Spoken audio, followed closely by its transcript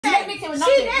say we're not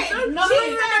doing. No,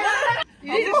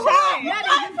 you need to shout.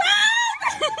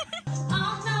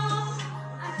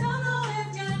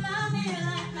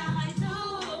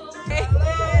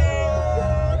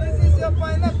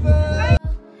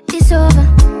 It's over,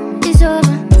 it's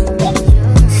over.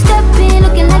 Step in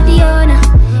looking like the owner.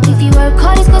 If you work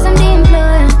hard, it's cause I'm the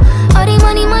employer. All the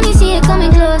money, money, see it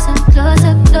coming closer,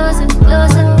 closer, closer,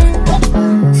 closer.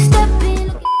 Step in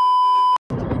looking...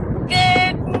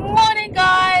 Good morning,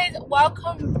 guys.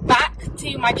 Welcome back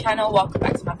to my channel. Welcome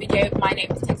back to my video. My name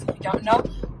is Tex. If you don't know,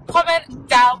 comment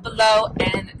down below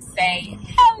and say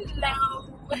hello.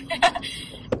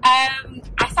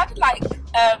 I sounded like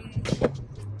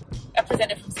a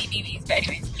presenter from CBeebies, but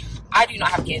anyways, I do not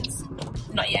have kids,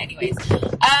 not yet anyways.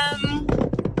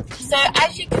 So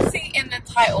as you can see in the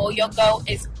title, your girl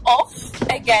is off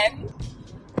again.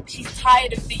 She's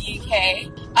tired of the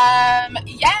UK.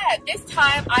 Yeah, this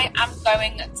time I am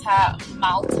going to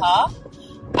Malta.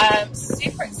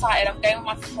 Super excited. I'm going with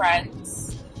my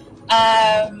friends.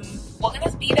 We're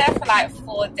gonna be there for like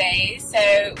 4 days,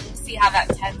 so we'll see how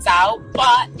that turns out,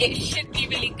 but it should be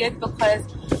really good because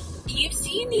you've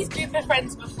seen these group of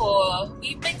friends before.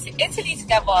 We've been to Italy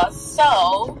together,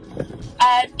 so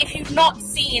if you've not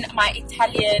seen my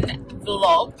Italian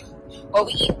vlog where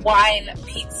we eat wine,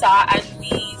 pizza, and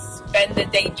we spend the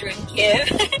day drinking,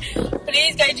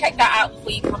 please go check that out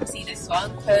before you come see this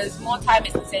one, because more time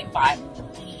it's the same vibe.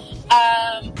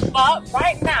 But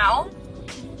right now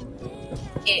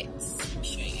it's,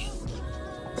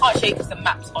 can't show you because the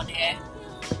map's on here,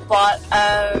 but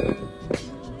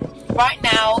right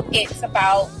now it's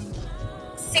about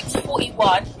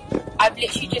 6:41. I've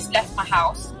literally just left my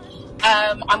house.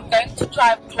 I'm going to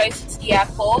drive closer to the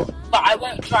airport, but I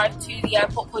won't drive to the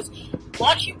airport because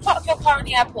once you park your car in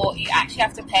the airport, you actually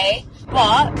have to pay.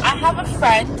 But I have a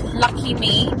friend, lucky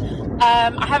me,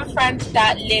 I have a friend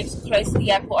that lives close to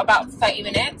the airport, about 30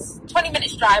 minutes, 20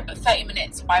 minutes drive, but 30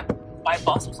 minutes by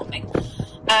bus or something.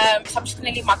 So I'm just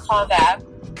going to leave my car there,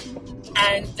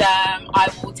 and I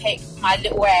will take my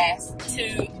little ass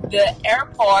to the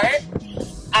airport,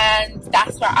 and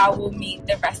that's where I will meet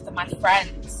the rest of my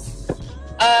friends.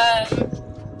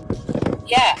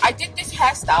 Yeah, I did this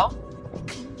hairstyle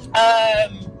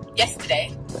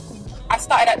yesterday. I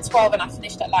started at 12 and I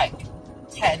finished at like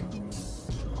 10.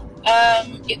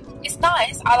 It's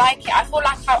nice, I like it. I feel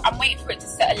like I'm waiting for it to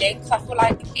settle in because I feel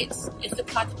like it's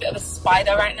looking like a bit of a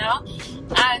spider right now,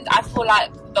 and I feel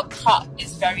like the cut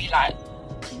is very like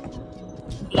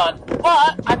blunt,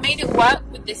 but I made it work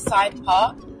with this side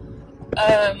part.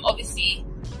 Obviously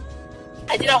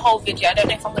I did a whole video, I don't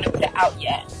know if I'm going to put it out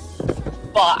yet,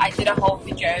 but I did a whole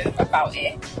video about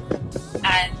it,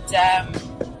 and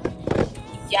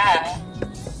yeah,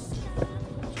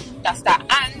 that's that.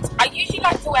 And I usually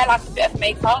like to wear like a bit of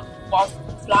makeup whilst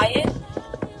flying,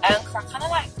 because I kind of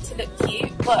like to look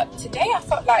cute, but today I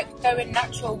felt like going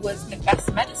natural was the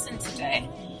best medicine today.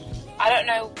 I don't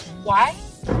know why.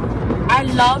 I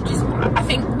love I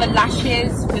think the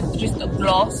lashes with just the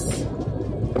gloss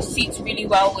suits really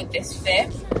well with this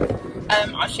fit.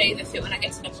 I'll show you the fit when I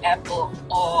get to the airport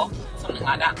or something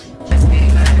like that.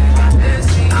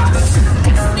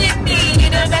 In me, you're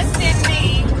the best in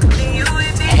me.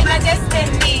 In my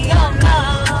destiny, oh no.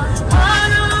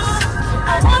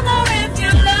 I wonder if you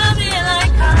love me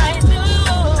like I do.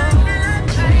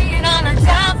 Ain't on a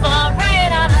time for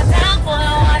it, on a time for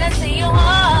it. Wanna see you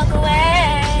walk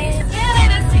away. Can't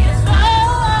wait to see you slow.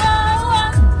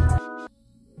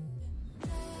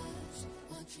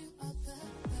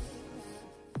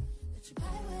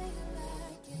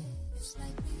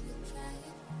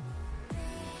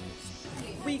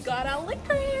 We got our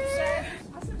liquor.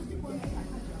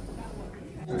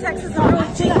 Texas on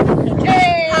routine.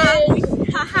 Hey!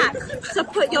 Her hack to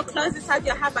put your clothes inside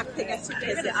your handbag, put your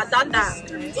suitcase in. I've done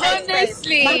that.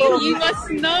 Honestly, you must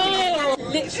know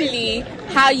literally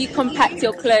how you compact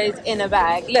your clothes in a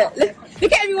bag.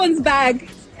 Look at everyone's bag.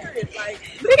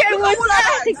 Look at everyone's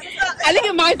bag. And look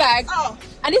at my bag.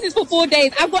 And this is for 4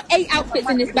 days. I've got 8 outfits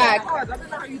in this bag.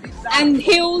 And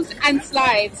heels and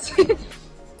slides.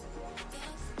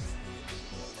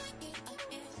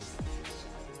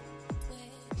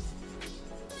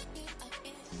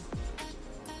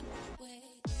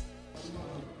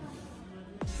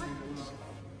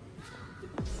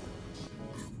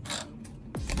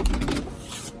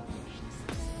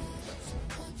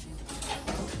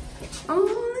 Oh,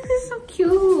 this is so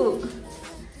cute.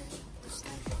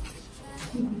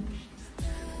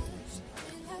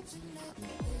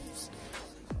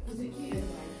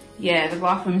 Yeah, the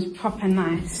bathroom's proper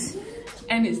nice.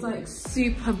 And it's like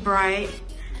super bright.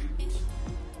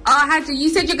 Oh, Hadja, you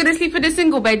said you're gonna sleep in a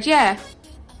single bed, yeah?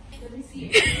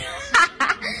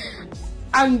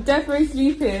 I'm definitely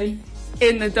sleeping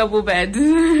in the double bed.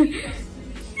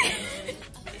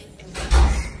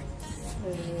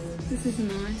 This is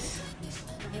nice.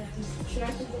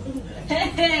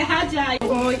 Hey, Haja.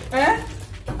 Oh, eh?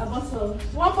 A bottle.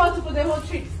 One bottle for the whole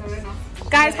trip, sorry.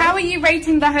 Guys, how are you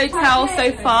rating the hotel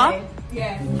so far?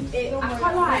 Yeah. I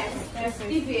can't lie. It's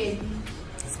giving.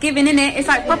 It's giving, innit? It's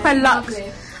like proper luxe.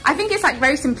 I think it's like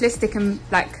very simplistic and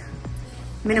like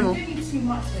minimal. Too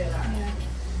much there, like. Yeah.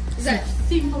 It's like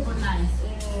simple but nice.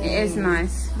 It is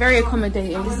nice. Very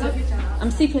accommodating.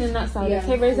 I'm sleeping in that side.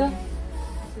 Okay, Rosa?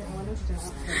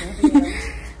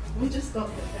 We just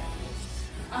stopped at that.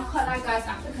 I can't lie, guys.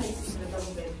 Africa is in the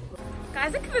double bed.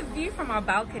 Guys, look at the view from our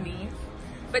balcony.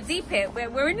 But deep it,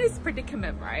 we're in this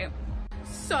predicament, right?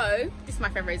 So, this is my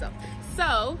friend Rosa.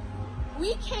 So,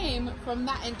 we came from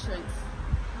that entrance.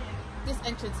 This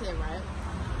entrance here, right?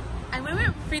 And when we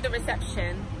went through the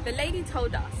reception, the lady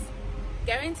told us,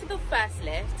 go into the first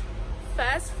lift,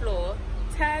 first floor,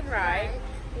 turn right,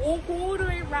 walk all the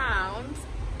way around,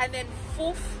 and then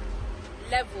 4th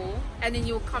level, and then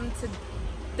you'll come to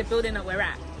the building that we're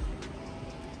at.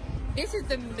 This is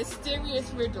the mysterious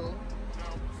riddle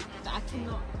that I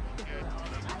cannot figure out.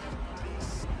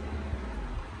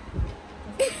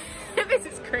 This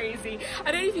is crazy.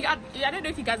 I don't know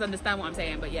if you guys understand what I'm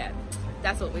saying, but yeah,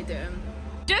 that's what we're doing.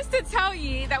 Just to tell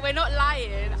you that we're not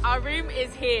lying, our room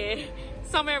is here,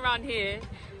 somewhere around here,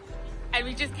 and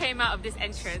we just came out of this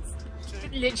entrance.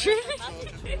 Literally,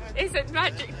 it's a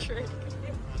magic trick.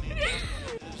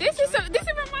 This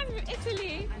reminds me of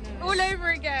Italy all over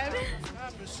again.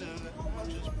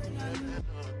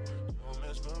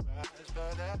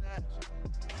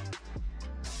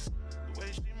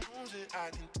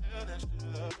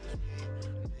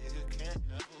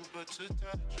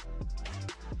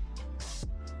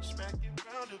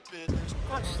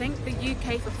 Gosh, thank the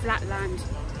UK for flatland,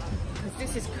 because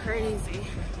this is crazy.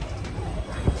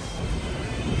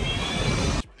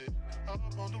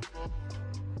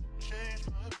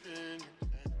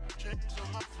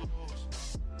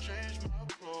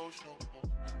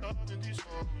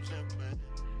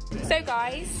 So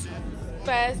guys,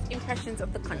 first impressions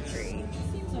of the country.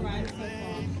 Seems alright so far.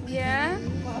 Yeah?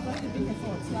 What have I been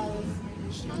before? 2 hours?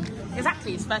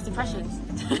 Exactly, it's first impressions.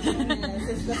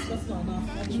 That's not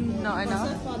enough. Not enough.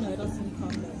 So far, no, it doesn't come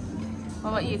there. What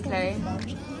about you, Chloe?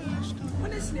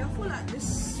 Honestly, I feel like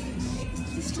this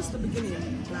is just the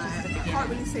beginning. Like, I can't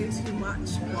really say too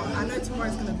much, but I know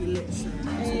tomorrow's gonna be lit. So.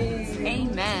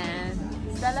 Amen.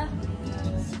 Stella?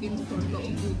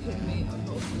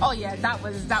 Oh yeah, that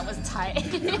was tight.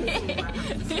 the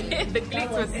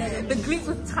glutes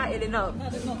was tightening up.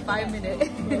 5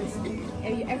 minutes.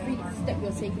 Every step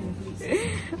you're taking is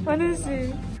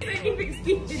Honestly.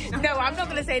 No, I'm not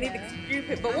gonna say anything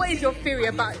stupid. But what is your theory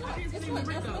about?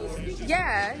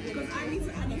 Yeah.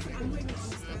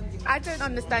 I don't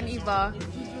understand either.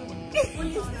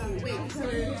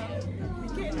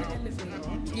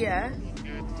 Yeah.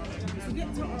 To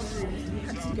get to our room, we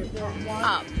had to get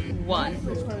Up one.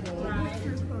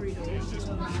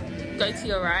 Go to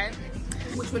your right.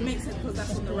 Which would make sense because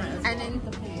that's on the right.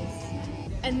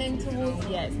 And then towards,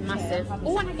 yeah, it's massive.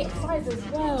 Oh, and I get fries as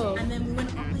well. And then we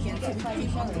went up again to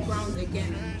keep on the ground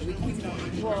again. We keep on.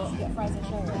 What? get fries and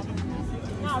show.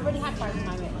 No, I already had fries in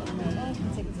my bed.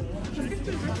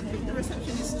 The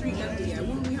reception is street level, yeah.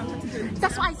 Wouldn't we have to go?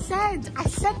 That's what I said. I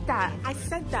said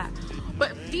that.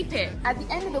 But deep it, at the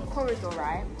end of the corridor,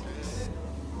 right?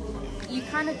 You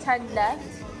kind of turn left,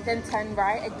 then turn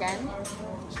right again,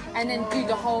 and then do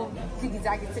the whole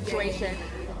ziggy-zaggy situation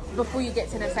before you get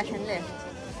to the second lift.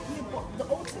 Yeah, but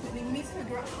ultimately, we need to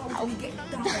figure out how we get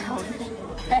down.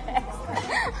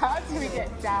 How do we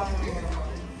get down?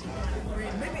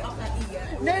 Maybe up that E,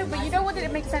 yeah. No, but you know what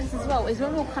didn't make sense as well? Is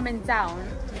when we were coming down,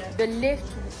 the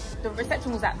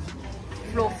reception was at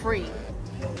floor 3.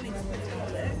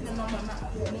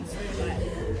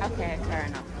 Okay, fair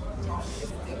enough.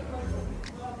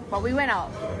 But we went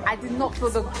up. I did not feel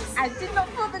the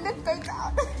lift go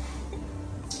down.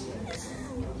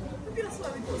 Maybe that's why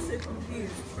we got so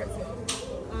confused.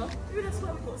 Maybe that's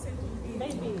why we got so confused.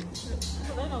 Maybe.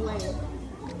 There's no way.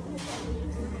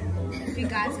 If you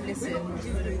guys listen,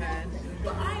 you would have heard.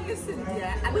 But I listened,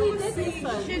 yeah, and We I was did saying,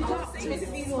 listen. I was saying to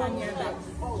these man, yeah, like,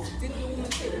 oh, didn't we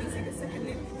want to take a second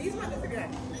lift? These man are thinking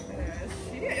like,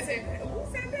 she didn't say that. Who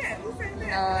said that? Who said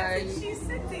that? I said, she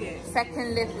said it.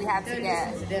 Second lift we had to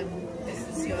get. Listen to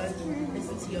them.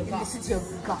 Listen to your gut. Listen to your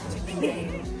gut.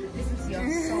 Listen to your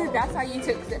soul. That's how you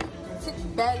took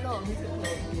very long.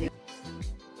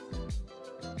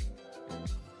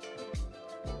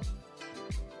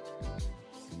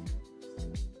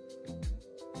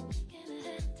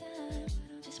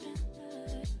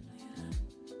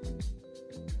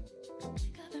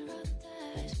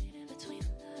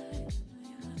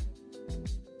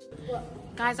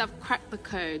 Guys, I've cracked the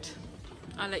code.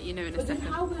 I'll let you know in a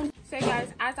second. So guys,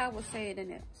 as I was saying in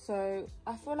it, so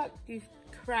I feel like you've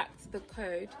cracked the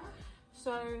code.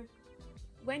 So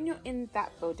when you're in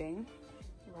that building,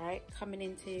 right, coming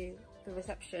into the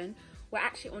reception, we're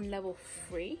actually on level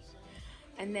 3.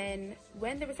 And then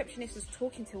when the receptionist was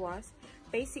talking to us,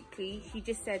 basically he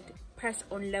just said press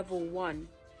on level 1,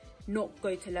 not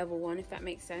go to level 1, if that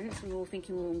makes sense. We were all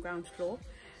thinking we were on ground floor,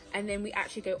 and then we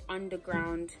actually go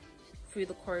underground through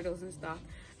the corridors and stuff,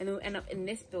 and then we'll end up in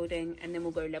this building, and then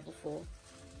we'll go level 4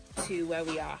 to where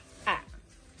we are at.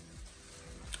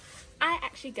 I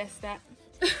actually guessed that.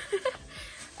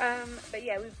 But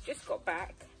yeah, we've just got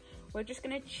back. We're just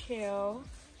gonna chill.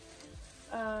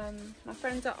 My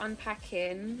friends are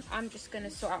unpacking. I'm just gonna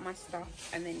sort out my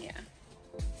stuff, and then yeah.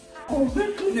 Oh,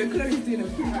 no, Chloe's doing a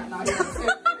thing right now.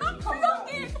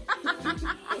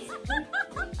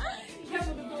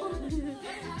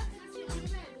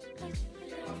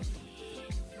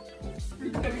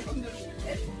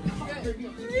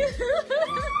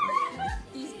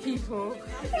 These people.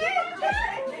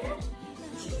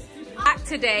 Back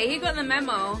today, he got the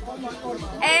memo.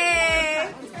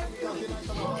 Hey,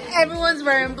 everyone's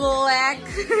wearing black.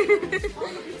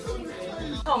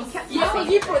 Yeah,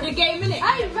 you put the game in it.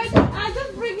 I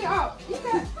just bring it up. You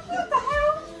said, what the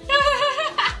hell?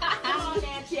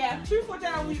 Yeah, truth or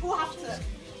dare, we all have to.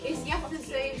 It's, you have to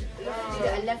say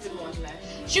the 11 one,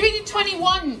 though. Should we do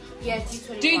 21? Yeah, do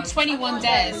 21. Do 21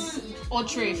 dares or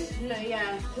truth? No,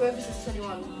 yeah, whoever says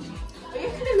 21.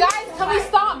 Guys, can we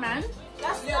start, man?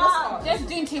 Let's start. Just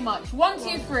doing too much. 1,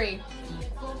 2, 3.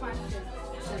 4, 5,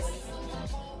 6.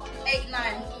 8,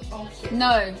 9. Oh shit.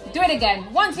 No, do it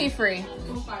again. 1, 2, 3.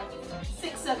 4, 5,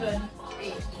 6, 7,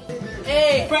 8.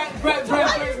 Hey, Go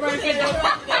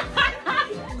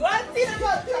and see the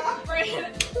doctor.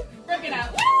 Break it out.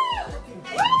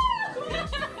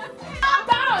 I'm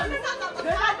down.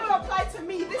 That don't apply to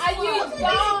me. This Are you one.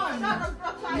 done? That doesn't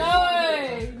apply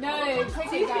No,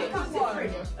 take it back.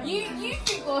 You think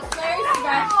you're so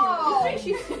special.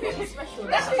 You think she's special?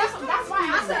 That's why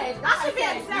I said. That should be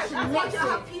exact. That's why you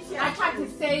have PTSD. I tried to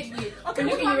save you. Okay,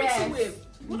 Look what do at I your mix it ass. with?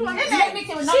 What do I You mix don't it mix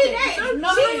it with? with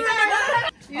nothing.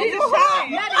 You need to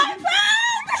try.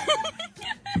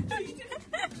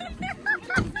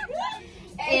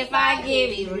 If I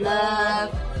give you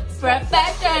love,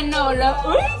 professional love.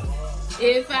 Ooh.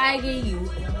 If I give you.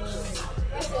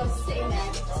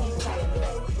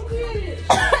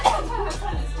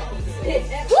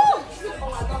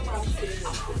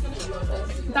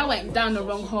 That went down the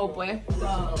wrong hole, boy.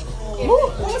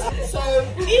 So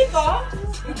either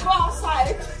you go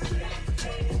outside,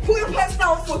 put your pants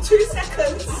down for 2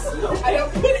 seconds, and then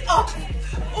put it up,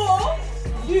 or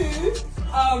you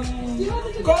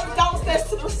go downstairs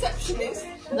to the receptionist.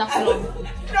 That's long.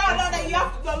 No, you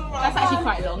have to go around. That's actually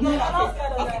quite long.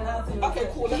 Okay,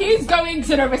 cool. Who's going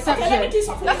to the reception? Let me do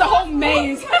something. That's a whole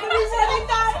maze.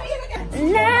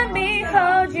 Let me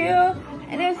hold you.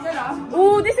 And it's,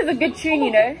 ooh, this is a good tune,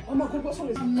 you know. Oh my god, what song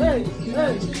is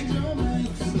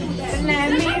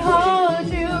Let me hold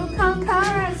you, come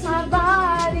caress my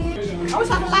body. I wish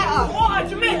I could light up. Oh,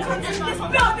 Jamaica, this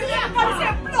building, yeah, I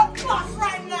say blood clots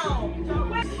right now.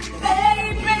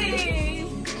 Baby,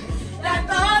 da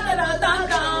da da da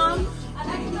da.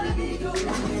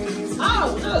 Oh,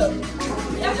 look.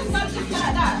 Yeah, just like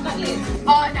that, like this.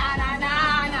 Oh na na na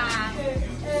na.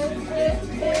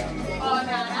 Oh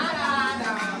na na na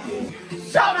na.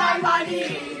 Show my money,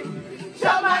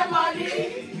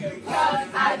 cause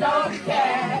I don't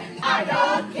care, I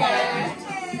don't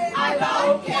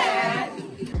care.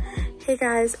 Hey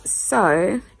guys,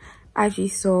 so as you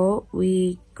saw,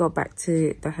 we got back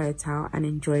to the hotel and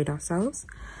enjoyed ourselves.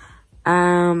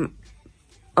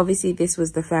 Obviously this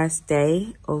was the first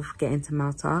day of getting to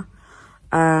Malta,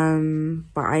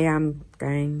 but I am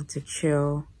going to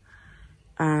chill,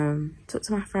 talk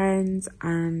to my friends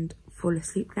and fall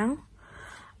asleep now.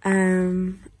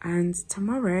 And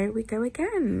tomorrow we go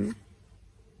again.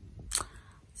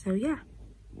 So yeah.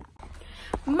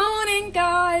 Morning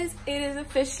guys, it is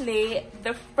officially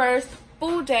the first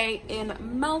full day in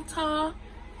Malta.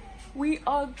 We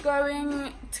are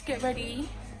going to get ready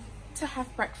to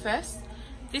have breakfast.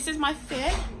 This is my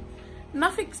fit.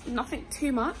 Nothing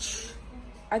too much.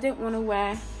 I don't want to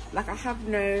wear, like I have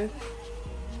no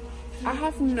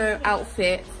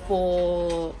outfit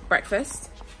for breakfast.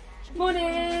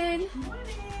 Morning.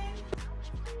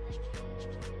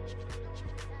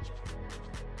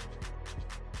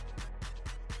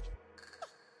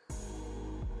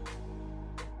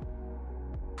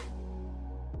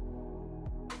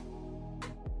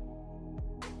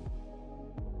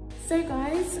 So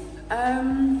guys,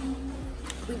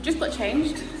 we've just got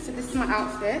changed. So this is my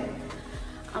outfit.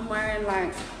 I'm wearing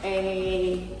like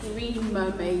a green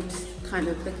mermaid kind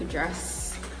of look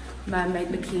dress, mermaid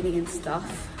bikini and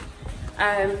stuff.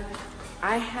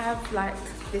 I have like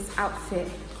this outfit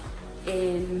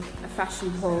in a fashion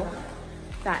haul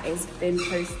that has been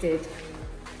posted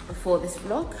before this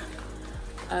vlog,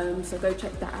 so go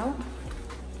check that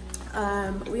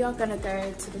out. We are gonna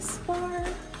go to the spa,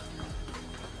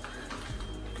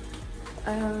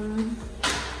 and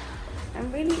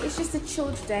really it's just a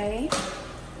chilled day,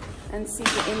 and see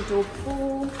the indoor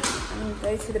pool and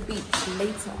go to the beach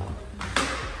later.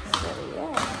 So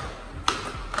yeah.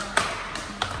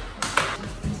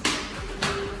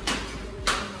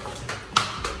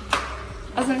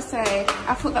 I was gonna say,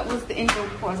 I thought that was the indoor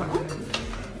pool. I was like, oh,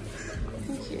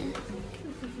 thank you.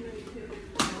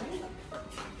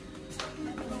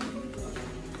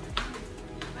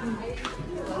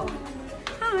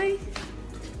 Hi.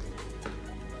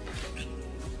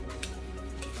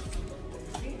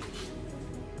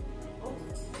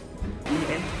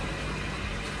 Okay.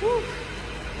 Woo.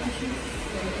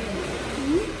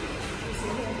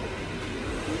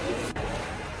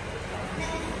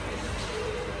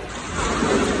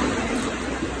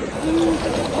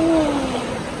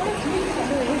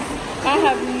 I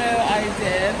have no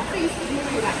idea.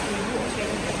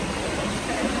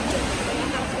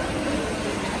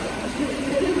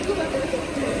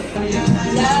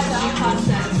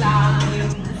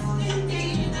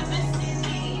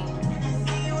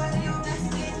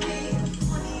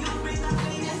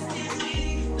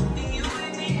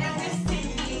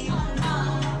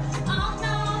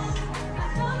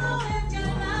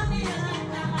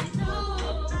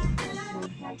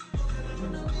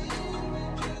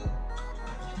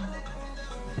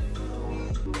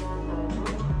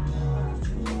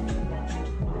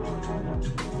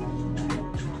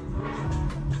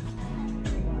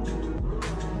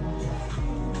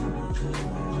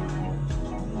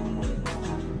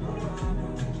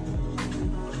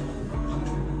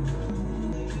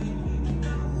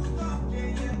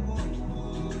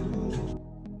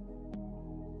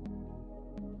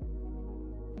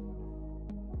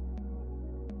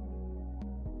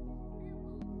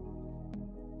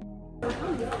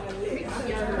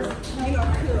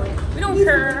 We don't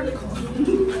care.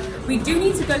 We do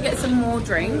need to go get some more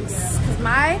drinks because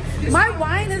my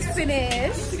wine is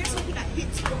finished.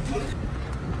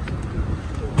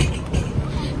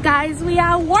 Guys, we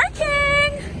are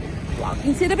walking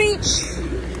to the beach.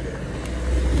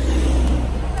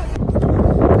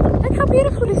 Look how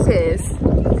beautiful this is.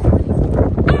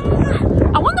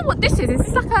 I wonder what this is. Is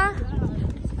this like a...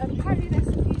 Apparently there's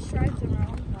a few shrines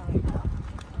around.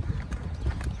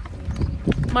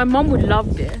 My mum would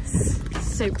love this.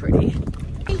 It's so pretty.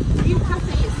 You have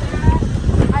to eat that.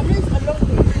 I know it's a lot of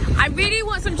it. I really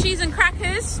want some cheese and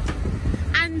crackers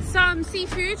and some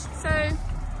seafood, so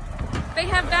they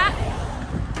have that.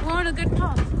 We're on a good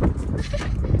path.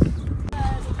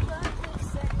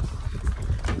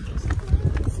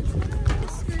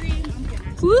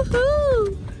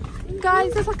 Woohoo!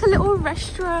 Guys, there's like a little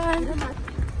restaurant.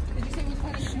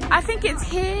 I think it's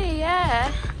here,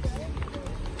 yeah.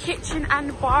 Kitchen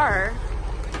and bar.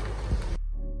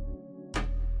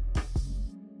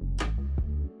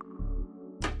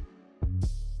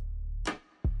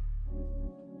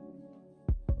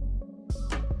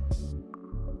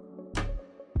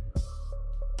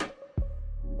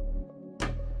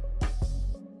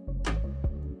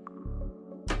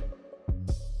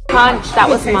 Punch, that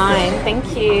was mine. Thank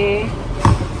you.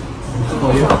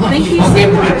 Thank you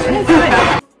so much.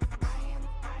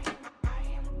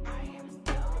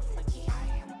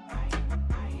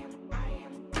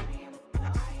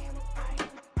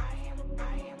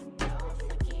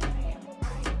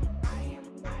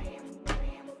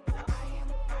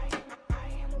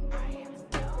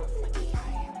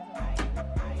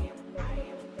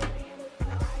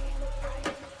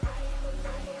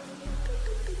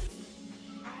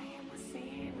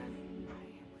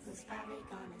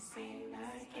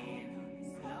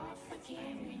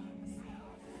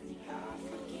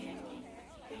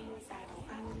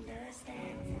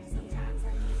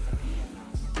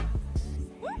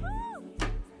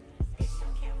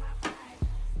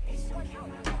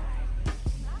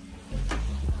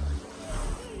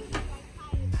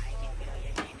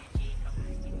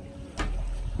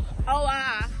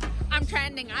 I'm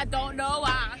trending. I don't know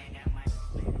why.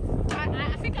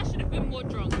 I think I should have been more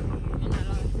drunk.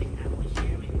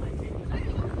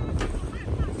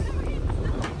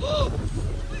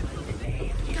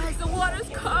 Guys, the water's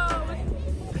cold.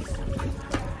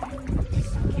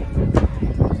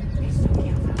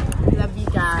 Love you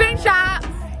guys. Screenshot.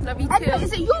 Love you too.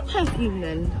 Is it perfume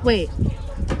then? Wait,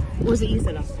 or was it you,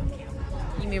 Stella?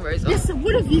 You mean Rosa? Yes,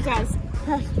 what have you guys?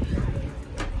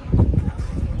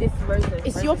 This Rosa.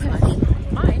 It's your perfume.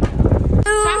 Mine.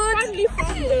 I finally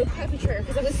found the perpetrator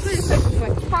because I was so for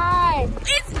like 5.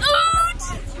 It's Oud!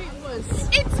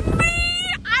 It's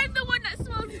me! I'm the one that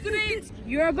smells great.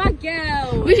 You're a bad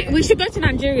girl. We should go to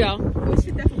Nigeria. We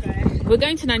should definitely go. We're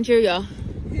going to Nigeria.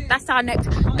 That's our next.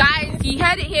 Guys, you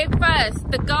heard it here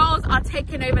first. The girls are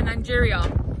taking over Nigeria.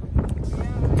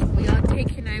 We are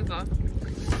taking over.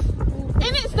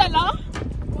 In it, Stella?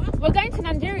 We're going to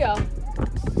Nigeria.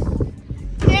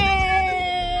 Yay!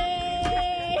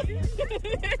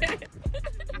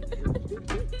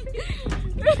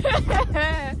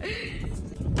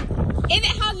 Isn't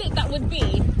it how lit that would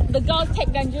be? The girls take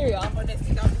Nigeria.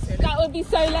 Honestly, that would be so That would be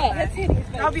so lit.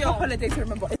 lit. That'll be a holiday to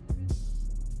remember.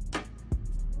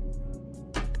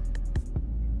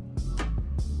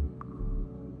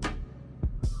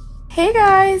 Hey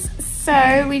guys,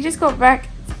 so we just got back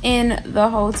in the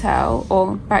hotel,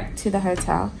 or back to the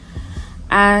hotel,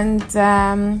 and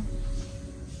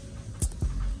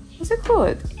what's it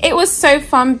called? It was so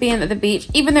fun being at the beach,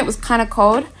 even though it was kind of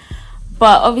cold,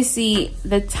 but obviously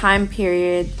the time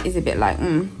period is a bit like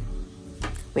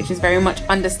which is very much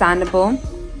understandable.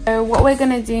 So what we're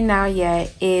gonna do now,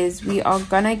 is we are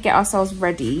gonna get ourselves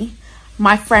ready.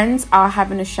 My friends are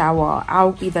having a shower.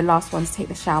 I'll be the last one to take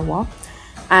the shower.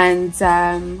 And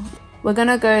we're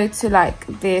gonna go to like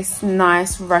this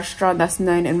nice restaurant that's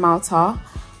known in Malta.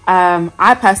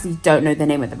 I personally don't know the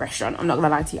name of the restaurant, I'm not gonna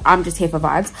lie to you. I'm just here for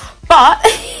vibes. But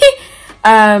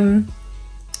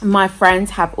my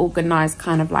friends have organized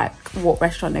kind of like what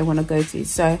restaurant they want to go to.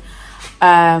 So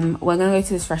we're gonna go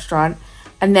to this restaurant,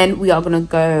 and then we are gonna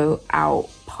go out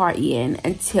partying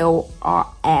until our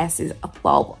asses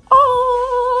fall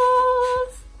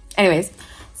off. Anyways,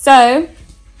 so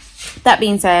that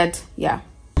being said, yeah,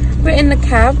 we're in the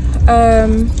cab.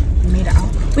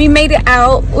 We made it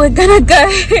out. We're gonna go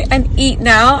and eat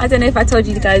now. I don't know if I told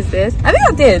you guys this. I think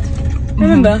I did.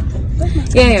 Remember?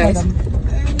 Yeah, anyways.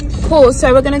 Cool,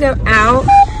 so we're gonna go out.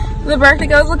 The birthday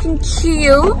girl's looking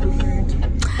cute,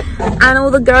 and all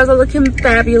the girls are looking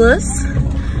fabulous.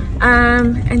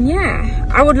 And yeah,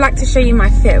 I would like to show you my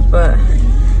fit, but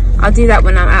I'll do that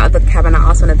when I'm out of the cab and I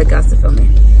ask one of the girls to film me.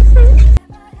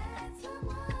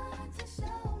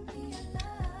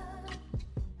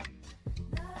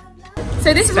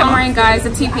 So this is what I'm wearing, guys,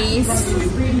 a two-piece,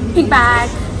 pink bag.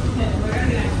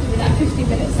 50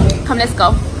 minutes. Come, let's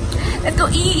go. Let's go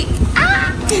eat.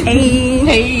 Ah! Hey.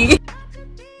 Hey.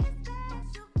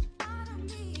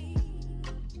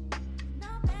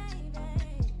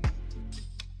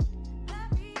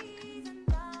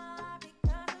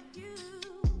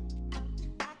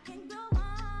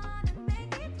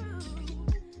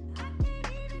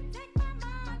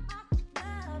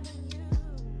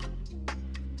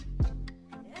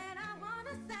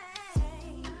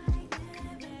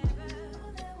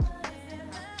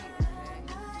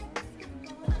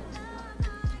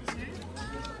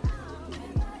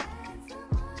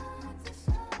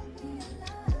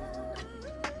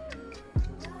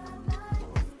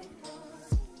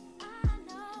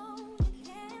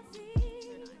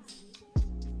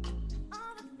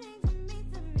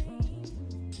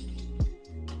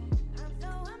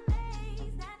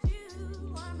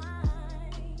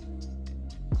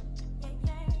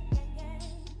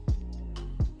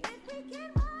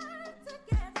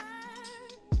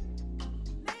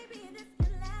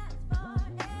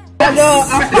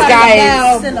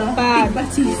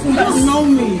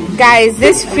 Guys,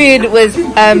 this food was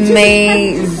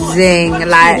amazing,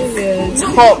 like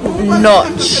top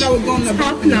notch.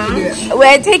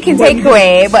 We're taking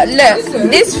takeaway, but look,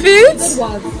 this food,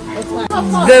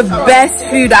 the best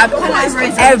food I've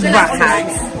ever had.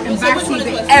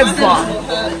 Ever.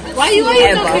 Why are you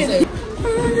ever?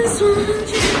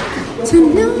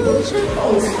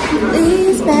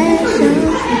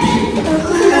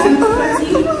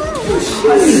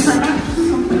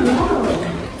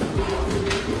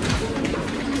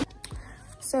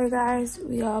 So guys,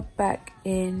 we are back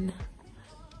in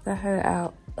the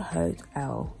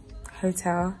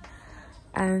hotel,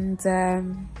 and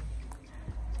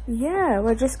yeah,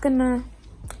 we're just gonna,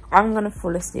 I'm gonna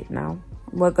fall asleep now.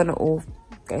 We're gonna all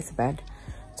go to bed.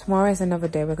 Tomorrow is another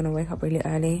day. We're gonna wake up really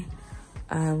early.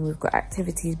 We've got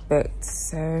activities booked,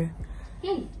 so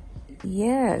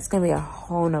yeah, it's gonna be a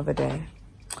whole nother day.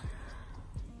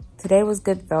 Today was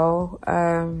good though.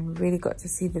 Really got to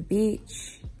see the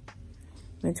beach.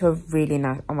 Went to a really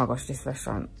nice, oh my gosh, this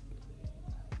restaurant,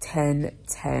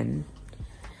 10/10.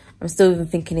 I'm still even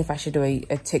thinking if I should do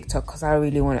a TikTok, because I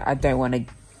really want, I don't want to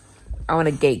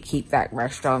gatekeep that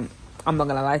restaurant. I'm not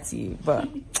gonna lie to you, but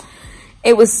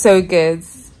it was so good,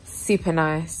 super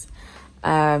nice,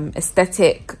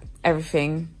 aesthetic,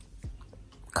 everything,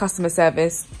 customer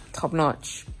service, top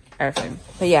notch, everything.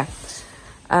 But yeah,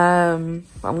 I'm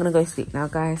gonna go sleep now,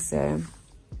 guys. So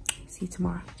see you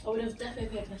tomorrow. I would have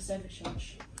definitely paid for service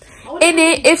charge.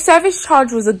 If service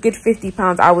charge was a good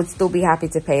 £50, I would still be happy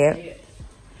to pay it.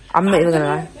 I'm not even gonna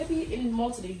lie. Maybe in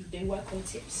Malta they work on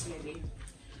tips, maybe.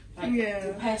 Like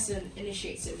the person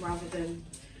initiates it rather than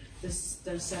the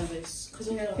service. Because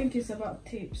I think it's about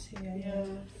tips. Yeah.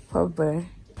 Probably.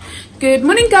 Good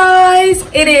morning, guys.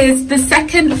 It is the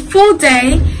second full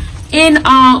day in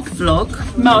our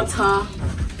vlog, Malta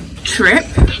trip.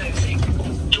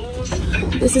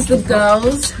 This is the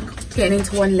girls getting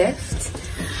into one lift.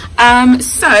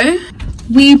 So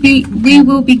we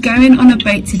will be going on a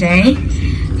boat today.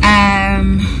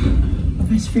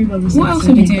 What else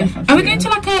are we doing? Are we going to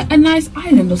like a nice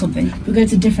island or something? We're going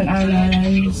to different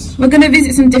islands. We're going to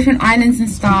visit some different islands and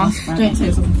stuff.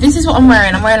 This is what I'm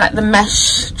wearing. I'm wearing like the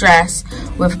mesh dress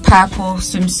with purple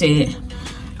swimsuit.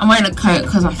 I'm wearing a coat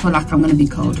because I feel like I'm going to be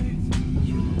cold.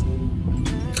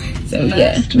 So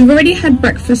yeah, we've already had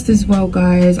breakfast as well,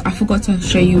 guys. I forgot to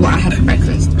show you what I had for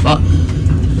breakfast, but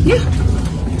yeah.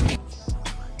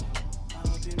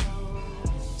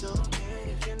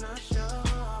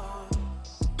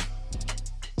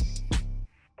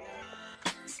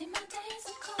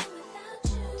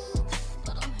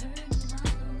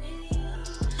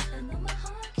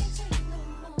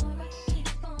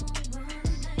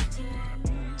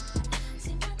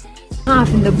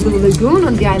 Half in the Blue Lagoon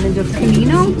on the island of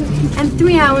COMINO and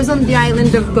 3 hours on the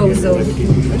island of GOZO.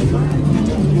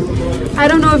 I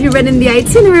don't know if you read in the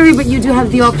itinerary, but you do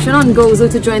have the option on GOZO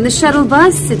to join the shuttle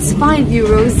bus. It's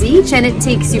 €5 each and it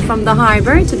takes you from the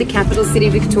harbour to the capital city,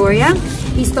 Victoria.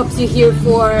 He stops you here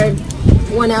for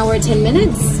 1 hour 10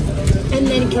 minutes and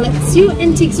then collects you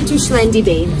and takes you to Slandy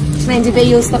Bay. Slandy Bay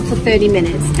you'll stop for 30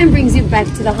 minutes and brings you back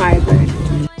to the harbour.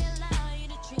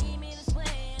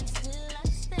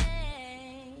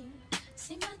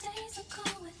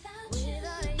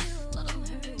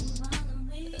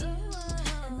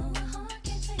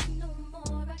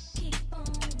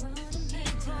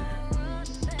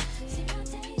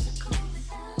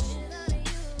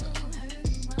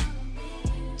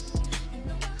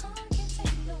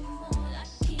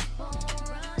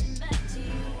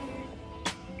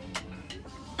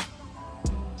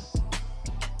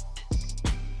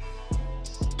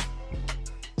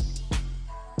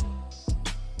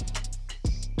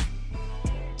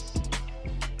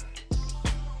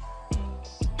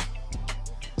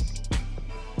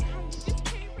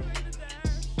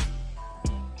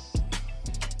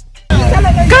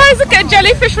 Guys, look at a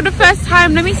jellyfish for the first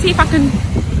time. Let me see if I can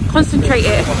concentrate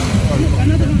it.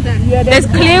 There's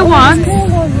clear ones.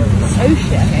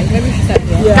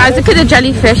 Guys, look at the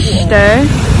jellyfish though.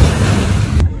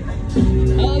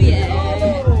 Oh yeah.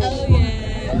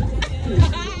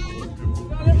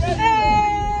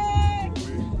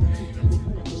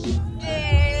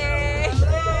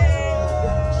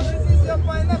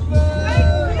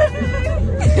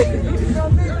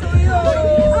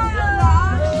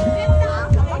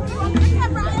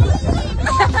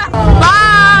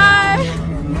 Bye!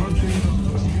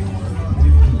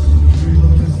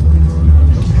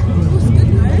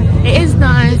 It is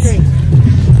nice.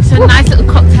 It's a nice little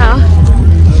cocktail.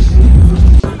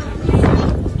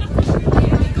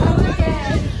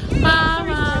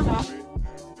 Mama.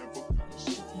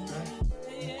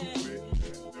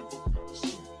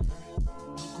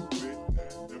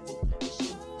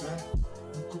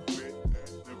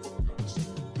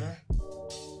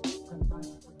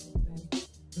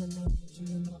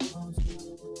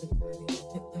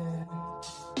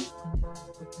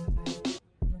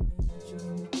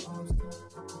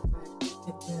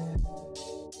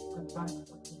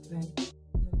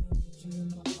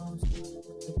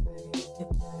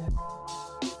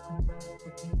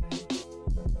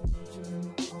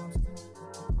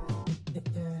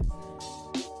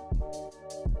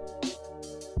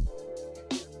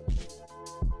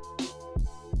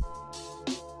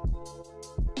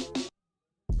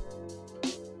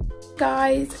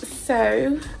 Guys,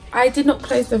 so I did not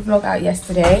close the vlog out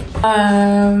yesterday.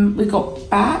 We got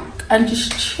back and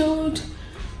just chilled,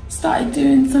 started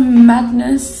doing some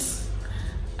madness.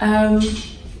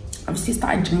 Obviously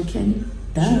started drinking.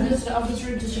 And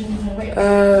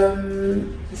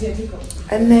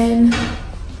then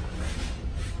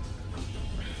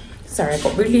sorry, I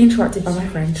got really interrupted by my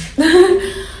friend.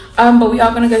 But we are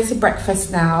going to go to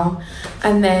breakfast now,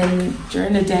 and then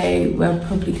during the day we're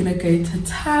probably going to go to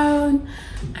town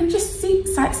and just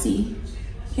sightsee.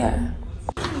 Yeah,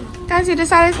 guys, we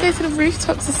decided to go to the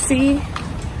rooftop to see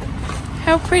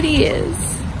how pretty it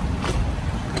is.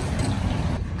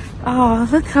 Oh,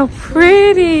 look how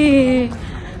pretty.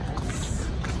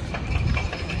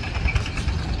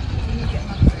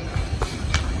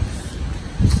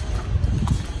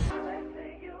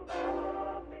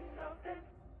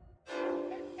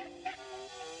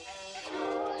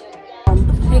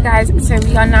 Hey guys, so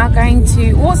we are now going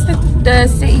to, what's the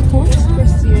city called?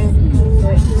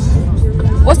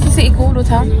 What's the city called or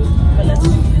town?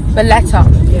 Valletta.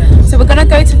 Yeah. So we're gonna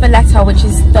go to Valletta, which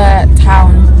is the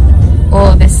town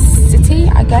or the city,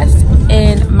 I guess,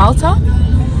 in Malta.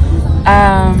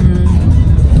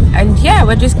 And yeah,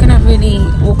 we're just gonna really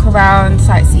walk around,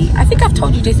 sightsee. I think I've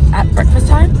told you this at breakfast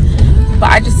time, but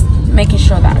I just making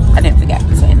sure that I didn't forget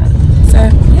saying that. So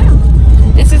yeah,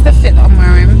 this is the fit that I'm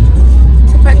wearing.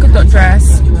 It's a polka dot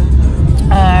dress,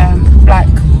 black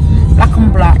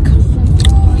on black.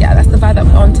 Yeah, that's the vibe that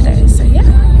we're on today. So yeah.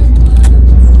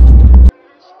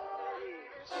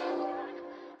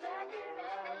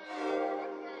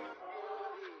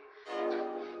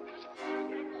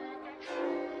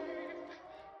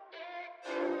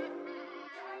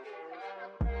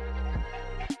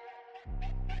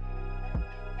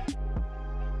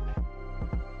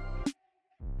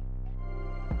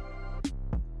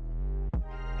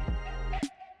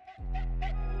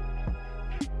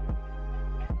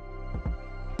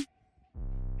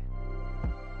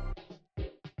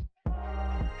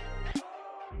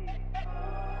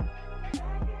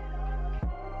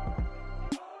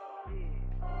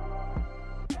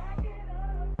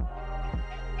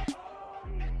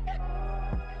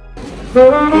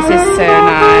 This is so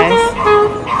nice.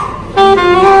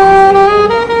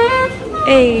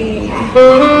 Hey,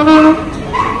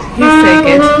 he's so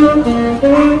good.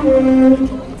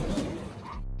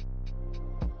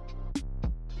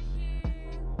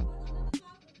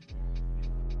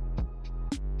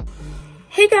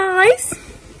 Hey guys,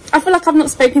 I feel like I've not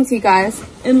spoken to you guys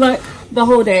in like the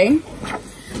whole day,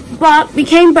 but we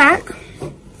came back.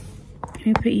 Let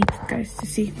me put you guys to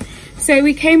see. So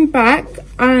we came back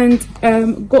and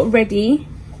got ready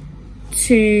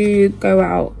to go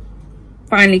out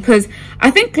finally, because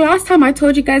I think last time I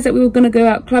told you guys that we were going to go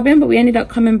out clubbing, but we ended up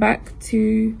coming back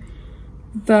to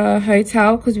the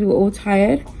hotel because we were all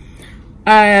tired.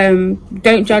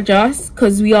 Don't judge us,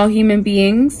 because we are human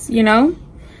beings, you know.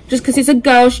 Just because it's a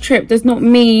girls trip does not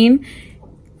mean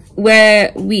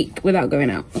we're weak without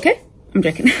going out, okay? I'm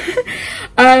joking.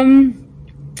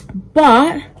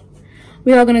 But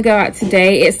we are going to go out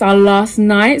today. It's our last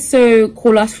night, so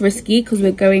call us risky, because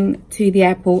we're going to the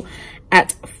airport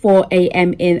at 4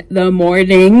 AM in the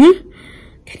morning.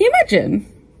 Can you imagine?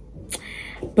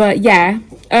 But yeah,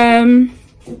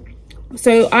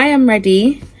 so I am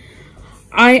ready.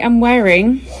 I am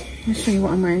wearing, I'll show you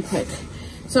what I'm wearing quick.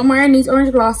 So I'm wearing these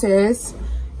orange glasses,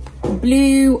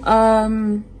 blue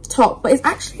top, but it's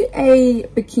actually a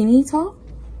bikini top.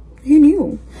 Who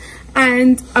knew?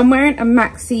 And I'm wearing a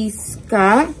maxi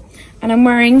skirt, and I'm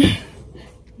wearing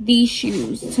these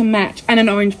shoes to match, and an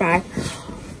orange bag.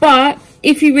 But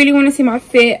if you really want to see my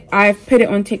fit, I've put it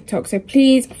on TikTok, so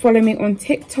please follow me on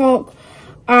TikTok,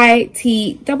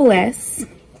 ITSS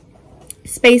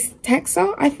space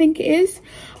Texa, I think it is.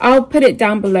 I'll put it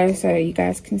down below so you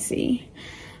guys can see.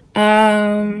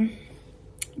 But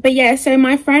yeah, so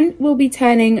my friend will be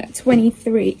turning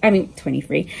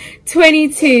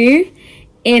 22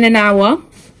 in an hour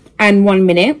and 1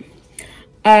 minute.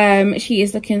 She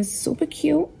is looking super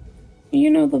cute.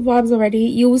 You know the vibes already.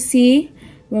 You'll see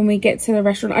when we get to the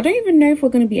restaurant. I don't even know if we're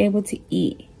going to be able to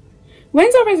eat.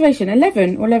 When's our reservation?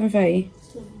 11 or 11:30?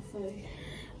 11:30.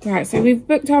 Right, so we've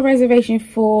booked our reservation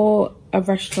for a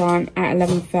restaurant at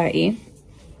 11:30.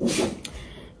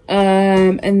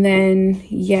 And then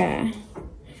yeah.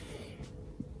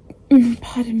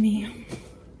 Pardon me.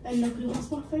 And look,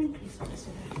 what's my phone, please?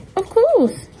 Of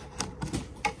course.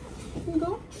 Here you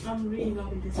go. I'm really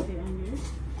loving this fit on you.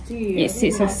 Do you? It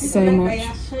suits us so much.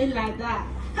 Like that.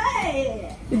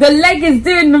 Hey! The leg is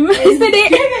doing the most, isn't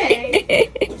it?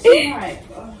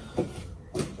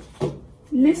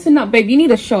 Listen up, babe. You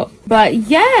need a shot. But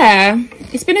yeah,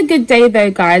 it's been a good day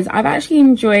though, guys. I've actually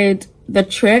enjoyed the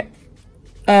trip.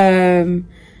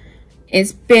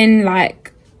 It's been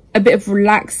like a bit of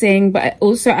relaxing, but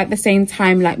also at the same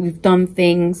time, like we've done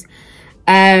things.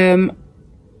 I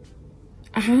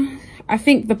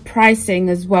think the pricing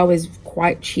as well is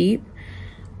quite cheap.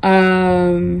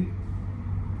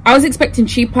 I was expecting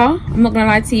cheaper, I'm not gonna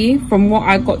lie to you, from what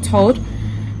I got told.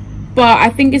 But I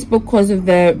think it's because of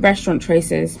the restaurant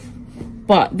choices.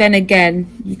 But then again,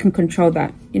 you can control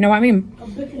that. You know what I mean?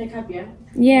 I'm booking a cab, yeah?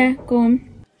 Yeah, go on.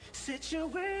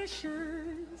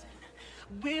 Situations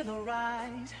will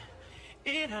arise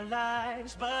in our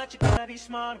lives, but you gotta be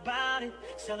smart about it.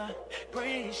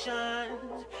 Celebrations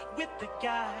with the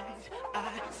guys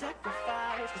I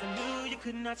sacrificed, cause I knew you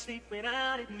could not sleep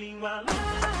without it. Meanwhile,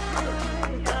 I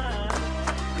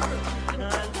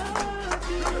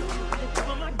love you.